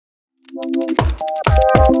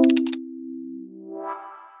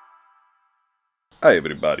Hi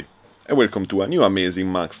everybody, and welcome to a new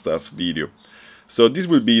amazing Mac stuff video. So this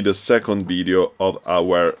will be the second video of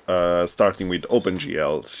our starting with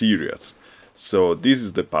OpenGL series. So this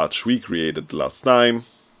is the patch we created last time.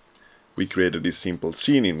 We created this simple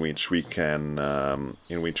scene in which we can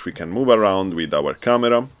move around with our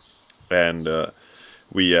camera, and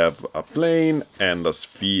we have a plane and a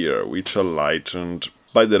sphere which are lightened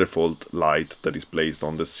by the default light that is placed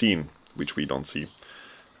on the scene, which we don't see.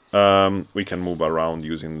 We can move around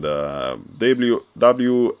using the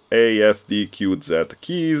W, A, S, D, Q, Z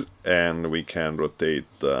keys, and we can rotate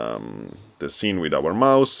the scene with our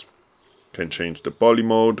mouse. Can change the poly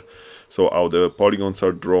mode, so how the polygons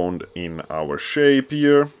are drawn in our shape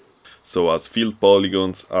here. So as field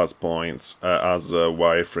polygons, as points, as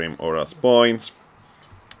wireframe, or as points.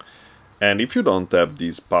 And if you don't have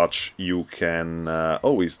this patch, you can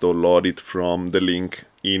always download it from the link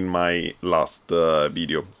in my last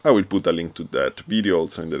video. I will put a link to that video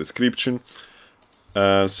also in the description.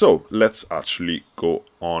 So let's actually go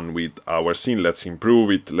on with our scene. Let's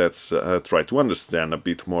improve it. Let's try to understand a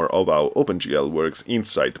bit more of how OpenGL works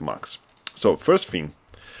inside Max. So first thing,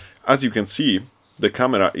 as you can see, the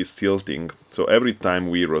camera is tilting. So every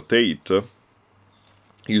time we rotate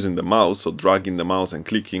using the mouse, so dragging the mouse and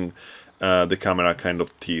clicking, the camera kind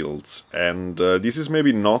of tilts, and this is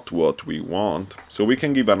maybe not what we want. So we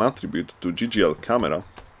can give an attribute to GGL camera,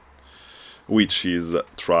 which is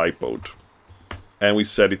tripod, and we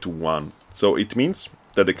set it to 1. So it means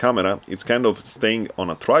that the camera is kind of staying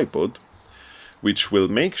on a tripod, which will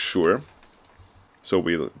make sure, so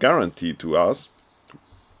will guarantee to us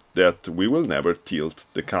that we will never tilt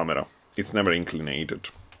the camera. It's never inclinated.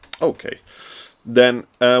 Okay, then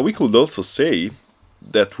we could also say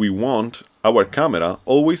that we want our camera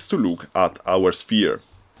always to look at our sphere.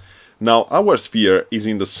 Now our sphere is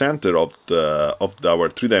in the center of our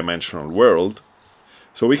three-dimensional world,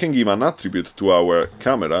 so we can give an attribute to our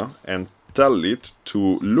camera and tell it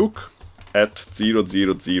to look at 0,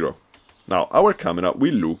 0, 0. Now our camera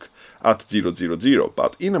will look at 0, 0, 0,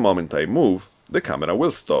 but in a moment I move, the camera will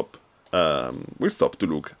stop to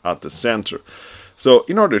look at the center. So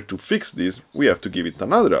in order to fix this, we have to give it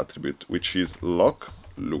another attribute, which is lock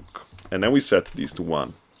look, and then we set this to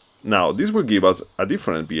 1. Now this will give us a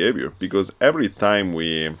different behavior, because every time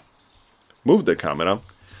we move the camera,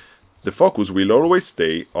 the focus will always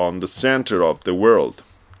stay on the center of the world.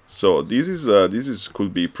 So this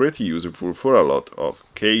could be pretty useful for a lot of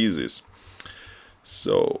cases.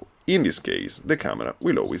 So in this case, the camera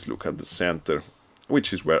will always look at the center,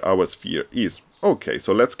 which is where our sphere is. Okay,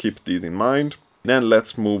 so let's keep this in mind. Then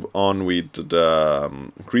let's move on with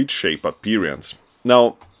the grid shape appearance.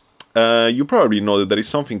 Now, you probably know that there is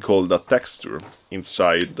something called a texture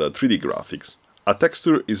inside 3D graphics. A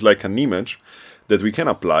texture is like an image that we can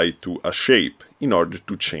apply to a shape in order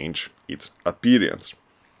to change its appearance.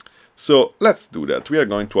 So let's do that. We are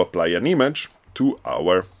going to apply an image to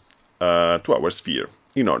our sphere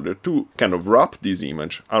in order to kind of wrap this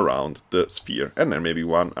image around the sphere, and then maybe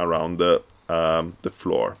one around the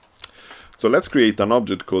floor. So let's create an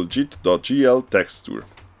object called jit.gl texture,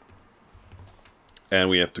 and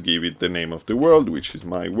we have to give it the name of the world, which is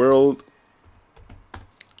my world.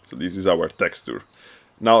 So this is our texture.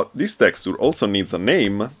 Now this texture also needs a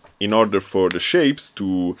name in order for the shapes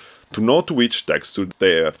to know to which texture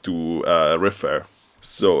they have to refer.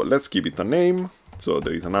 So let's give it a name. So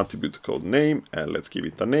there is an attribute called name, and let's give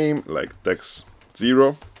it a name like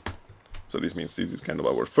text0. So this means this is kind of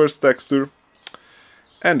our first texture,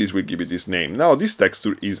 and this will give it this name. Now this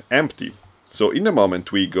texture is empty, so in the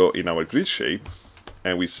moment we go in our grid shape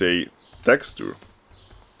and we say texture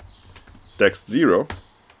text0,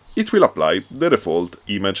 it will apply the default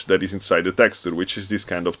image that is inside the texture, which is this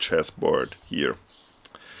kind of chessboard here.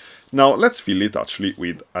 Now let's fill it actually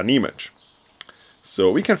with an image.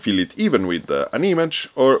 So we can fill it even with an image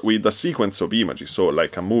or with a sequence of images, so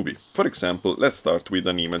like a movie. For example, let's start with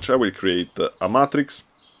an image. I will create a matrix,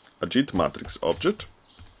 a JIT matrix object,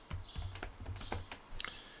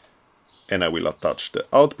 and I will attach the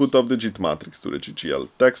output of the JIT matrix to the GGL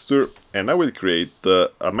texture, and I will create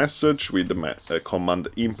a message with the command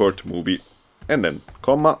import movie, and then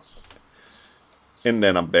comma, and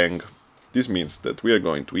then a bang. This means that we are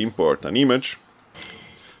going to import an image.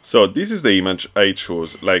 So this is the image I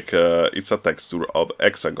chose, like it's a texture of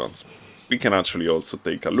hexagons. We can actually also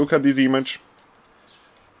take a look at this image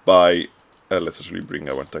by, let's actually bring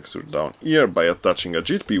our texture down here, by attaching a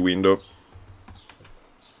JITP window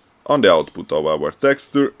on the output of our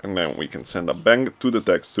texture, and then we can send a bang to the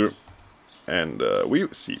texture, and we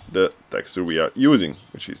see the texture we are using,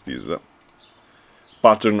 which is this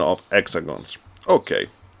pattern of hexagons. Okay,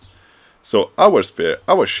 so our sphere,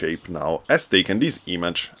 our shape now has taken this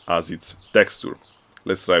image as its texture.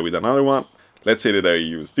 Let's try with another one. Let's say that I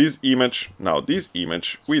use this image. Now this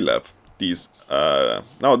image will have this,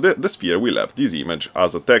 now the sphere will have this image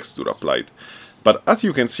as a texture applied. But as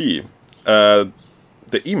you can see,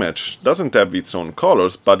 the image doesn't have its own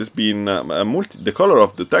colors, but it's been the color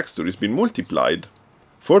of the texture has been multiplied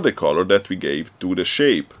for the color that we gave to the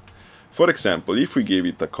shape. For example, if we gave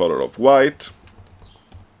it a color of white,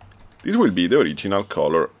 this will be the original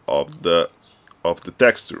color of the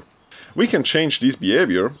texture. We can change this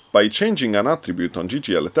behavior by changing an attribute on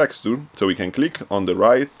GGL texture, so we can click on the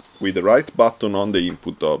right with the right button on the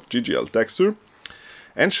input of GGL texture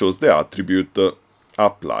and shows the attribute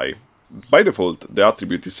apply. By default, the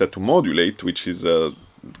attribute is set to modulate, which is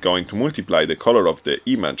going to multiply the color of the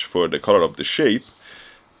image for the color of the shape,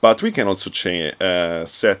 but we can also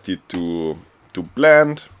set it to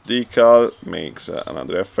blend. Decal makes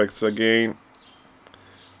another effects again,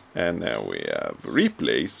 and now we have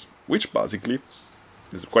replace, which basically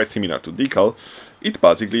is quite similar to decal. It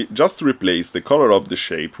basically just replaces the color of the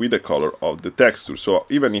shape with the color of the texture. So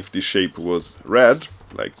even if the shape was red,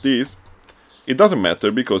 like this, it doesn't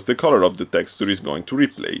matter because the color of the texture is going to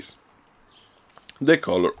replace the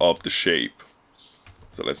color of the shape.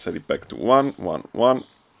 So let's set it back to 1, 1, 1.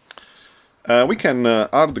 We can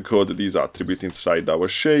hard code this attribute inside our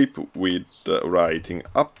shape with writing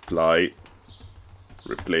apply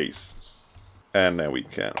replace, and then we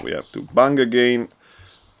have to bang again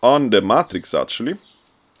on the matrix actually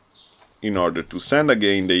in order to send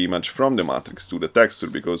again the image from the matrix to the texture,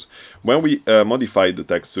 because when we modify the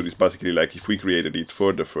texture, it's basically like if we created it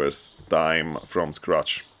for the first time from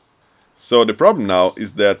scratch. So the problem now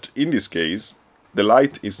is that in this case the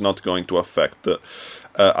light is not going to affect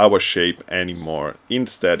our shape anymore.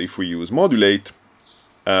 Instead, if we use modulate,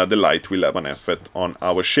 the light will have an effect on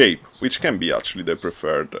our shape, which can be actually the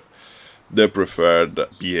preferred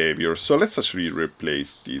behavior. So let's actually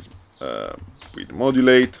replace this with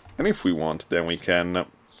modulate, and if we want, then we can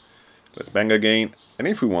let's bang again, and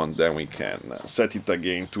if we want, then we can set it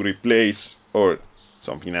again to replace or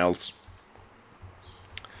something else.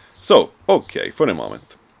 So okay, for the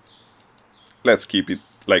moment let's keep it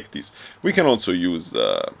like this. We can also use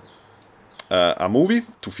a movie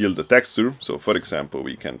to fill the texture. So for example,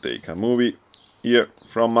 we can take a movie here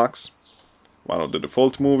from Max, one of the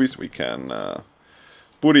default movies. We can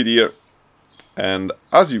put it here, and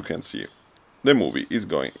as you can see, the movie is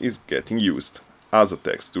getting used as a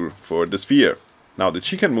texture for the sphere. Now the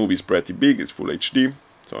chicken movie is pretty big, it's full HD,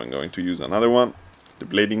 so I'm going to use another one, the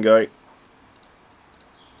blading guy.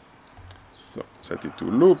 So set it to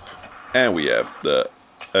loop, and we have the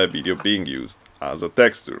video being used as a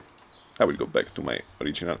texture. I will go back to my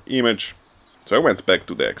original image. So I went back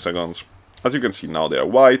to the hexagons. As you can see now they are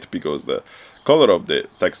white because the color of the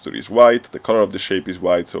texture is white, the color of the shape is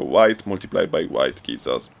white, so white multiplied by white gives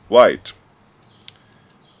us white.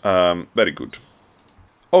 Very good.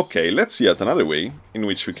 Okay, let's see yet another way in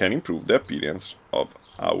which we can improve the appearance of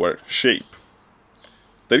our shape.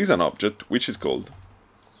 There is an object which is called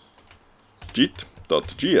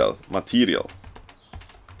Jitter.gl material.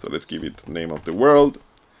 So let's give it the name of the world.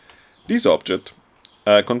 This object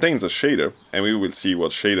contains a shader, and we will see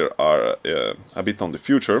what shader are a bit on the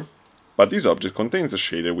future. But this object contains a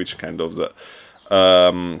shader which kind of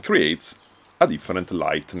creates a different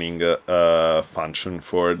lightening function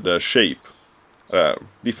for the shape,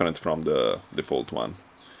 different from the default one.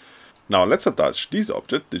 Now let's attach this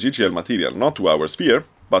object, the GGL material, not to our sphere,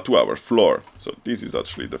 but to our floor. So this is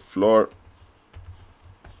actually the floor.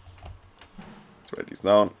 Let's write this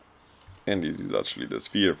down, and this is actually the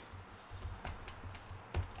sphere.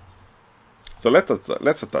 So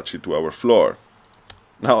let's attach it to our floor.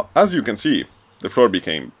 Now, as you can see, the floor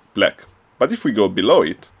became black, but if we go below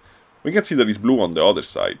it, we can see that it's blue on the other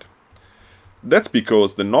side. That's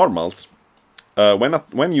because the normals,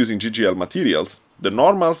 when using GGL materials, the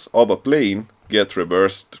normals of a plane get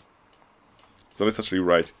reversed. So let's actually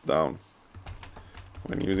write it down.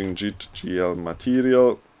 When using GGL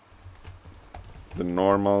material, the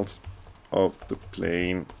normals of the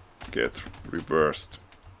plane get reversed.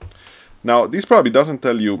 Now, this probably doesn't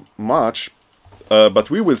tell you much, but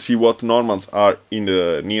we will see what normals are in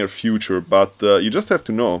the near future, but you just have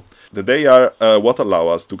to know that they are what allow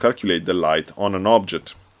us to calculate the light on an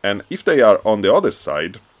object. And if they are on the other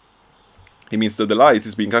side, it means that the light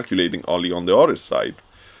is being calculated only on the other side,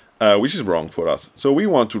 which is wrong for us. So we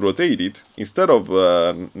want to rotate it, instead of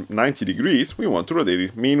 90 degrees, we want to rotate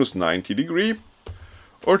it minus 90 degrees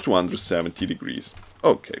or 270 degrees.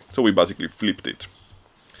 Okay, so we basically flipped it.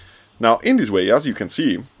 Now, in this way, as you can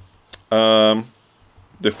see,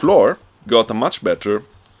 the floor got a much better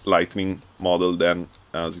lightning model than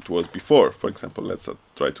as it was before. For example, let's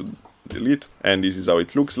try to delete, and this is how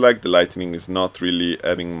it looks like. The lightning is not really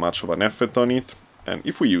having much of an effect on it, and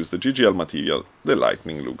if we use the GGL material, the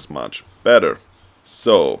lightning looks much better.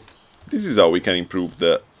 So this is how we can improve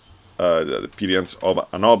the appearance of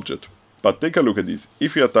an object. But take a look at this.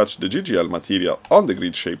 If you attach the GGL material on the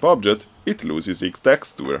grid shape object, it loses its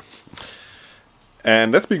texture.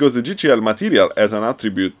 And that's because the GGL material has an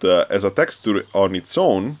attribute, as a texture on its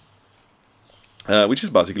own, which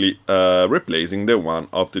is basically replacing the one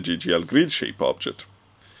of the GGL grid shape object.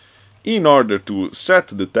 In order to set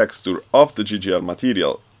the texture of the GGL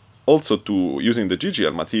material, also to using the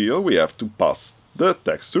GGL material, we have to pass the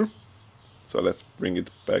texture. So let's bring it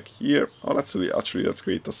back here. Oh, let's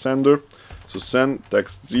create a sender. So send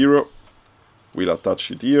text 0. We'll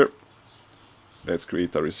attach it here. Let's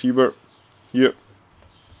create a receiver here.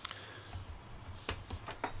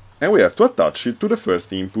 And we have to attach it to the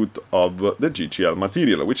first input of the GGL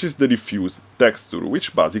material, which is the diffuse texture,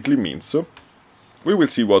 which basically means we will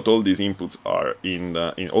see what all these inputs are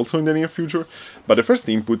also in the near future. But the first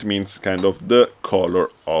input means kind of the color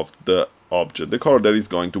of the object, the color that is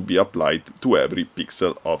going to be applied to every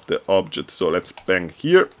pixel of the object. So let's bang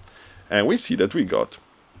here, and we see that we got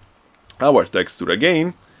our texture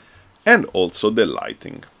again, and also the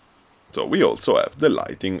lighting. So we also have the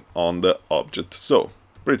lighting on the object, so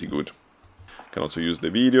pretty good. You can also use the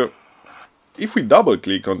video. If we double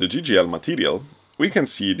click on the GGL material, we can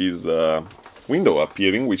see this window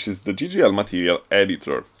appearing, which is the GGL material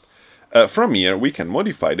editor. From here, we can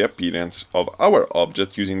modify the appearance of our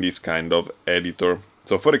object using this kind of editor.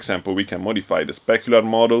 So, for example, we can modify the specular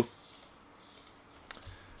model,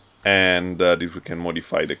 and we can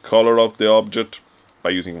modify the color of the object by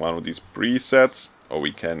using one of these presets, or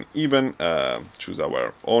we can even choose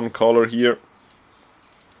our own color here.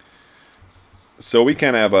 So we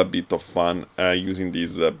can have a bit of fun using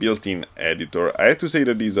this built-in editor. I have to say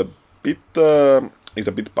that this is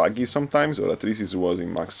a bit buggy sometimes, or at least it was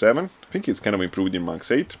in Max 7. I think it's kind of improved in Max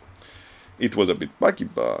 8. It was a bit buggy,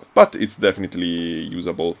 but it's definitely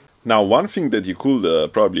usable. Now, one thing that you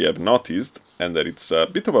could probably have noticed, and that it's a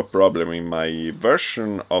bit of a problem in my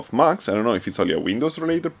version of Max, I don't know if it's only a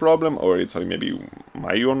Windows-related problem, or it's only maybe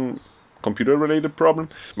my own computer-related problem,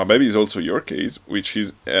 but maybe it's also your case, which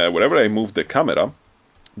is whenever I move the camera,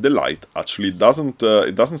 the light actually doesn't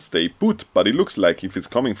stay put, but it looks like if it's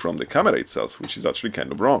coming from the camera itself, which is actually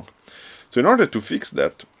kind of wrong. So in order to fix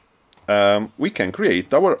that, we can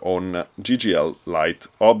create our own GGL light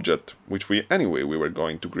object, which we were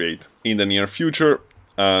going to create in the near future.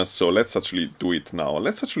 So let's actually do it now.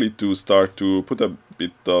 Let's actually start to put a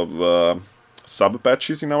bit of sub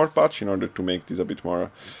patches in our patch in order to make this a bit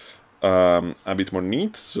more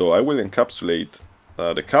neat. So I will encapsulate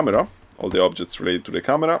the camera, all the objects related to the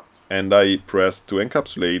camera, and I pressed to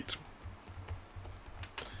encapsulate.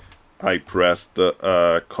 I pressed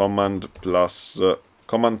Command plus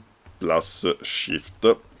Shift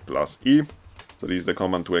plus E. So this is the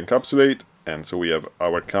command to encapsulate, and so we have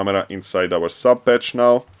our camera inside our sub patch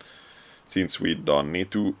now, since we don't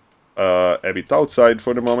need to have it outside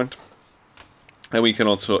for the moment. And we can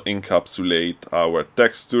also encapsulate our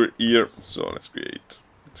texture here. So let's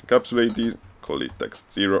encapsulate this, call it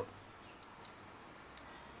text 0.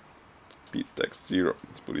 Be text 0,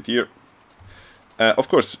 let's put it here. Of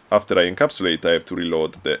course, after I encapsulate, I have to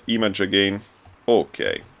reload the image again.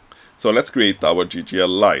 Okay, so let's create our GGL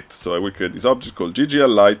light. So I will create this object called GGL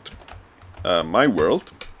light, my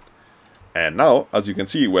world. And now, as you can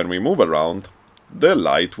see, when we move around, the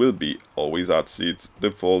light will be always at its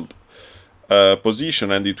default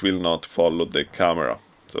position, and it will not follow the camera.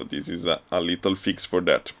 So this is a little fix for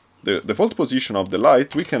that. The default position of the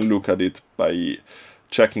light, we can look at it by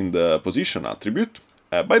checking the position attribute.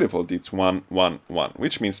 By default it's 1, 1, 1,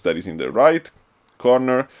 which means that is in the right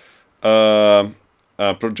corner,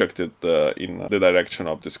 projected in the direction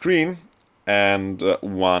of the screen, and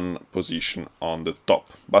one position on the top.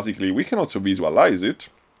 Basically, we can also visualize it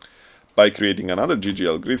by creating another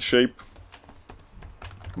GGL grid shape,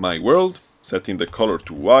 my world, setting the color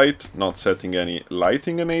to white, not setting any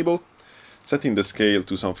lighting enable, setting the scale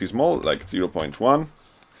to something small, like 0.1,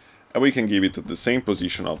 and we can give it the same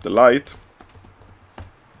position of the light.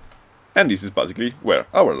 And this is basically where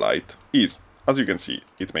our light is. As you can see,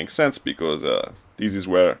 it makes sense because this is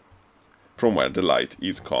from where the light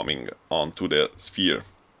is coming onto the sphere.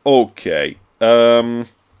 Okay,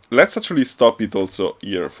 let's actually stop it also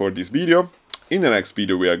here for this video. In the next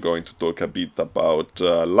video we are going to talk a bit about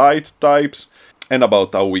light types, and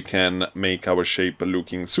about how we can make our shape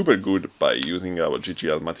looking super good by using our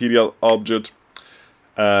GGL material object.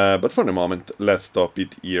 But for the moment, let's stop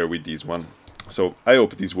it here with this one. So I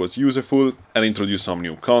hope this was useful and introduced some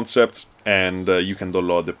new concepts, and you can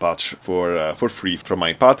download the patch for free from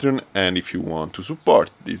my Patreon, and if you want to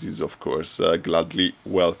support, this is of course gladly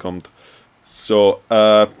welcomed. So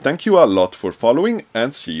thank you a lot for following,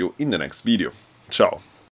 and see you in the next video. Ciao!